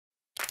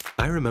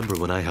I remember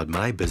when I had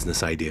my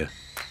business idea.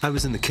 I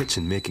was in the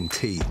kitchen making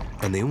tea,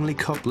 and the only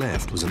cup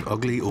left was an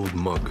ugly old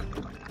mug.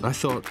 I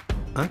thought,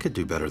 I could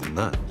do better than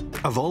that.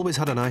 I've always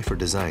had an eye for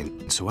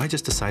design, so I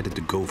just decided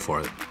to go for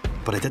it.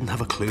 But I didn't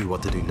have a clue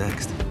what to do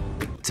next.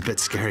 It's a bit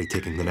scary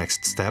taking the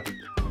next step.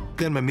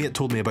 Then my mate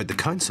told me about the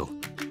council.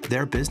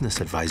 Their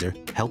business advisor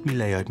helped me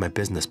lay out my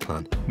business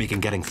plan, making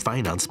getting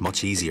finance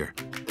much easier.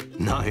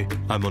 Now,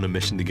 I'm on a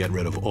mission to get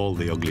rid of all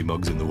the ugly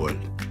mugs in the world.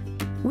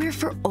 We're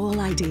for all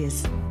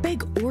ideas,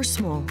 big or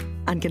small,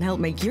 and can help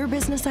make your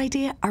business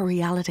idea a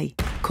reality.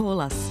 Call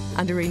us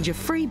and arrange a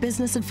free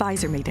business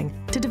advisor meeting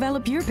to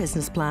develop your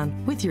business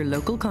plan with your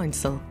local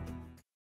council.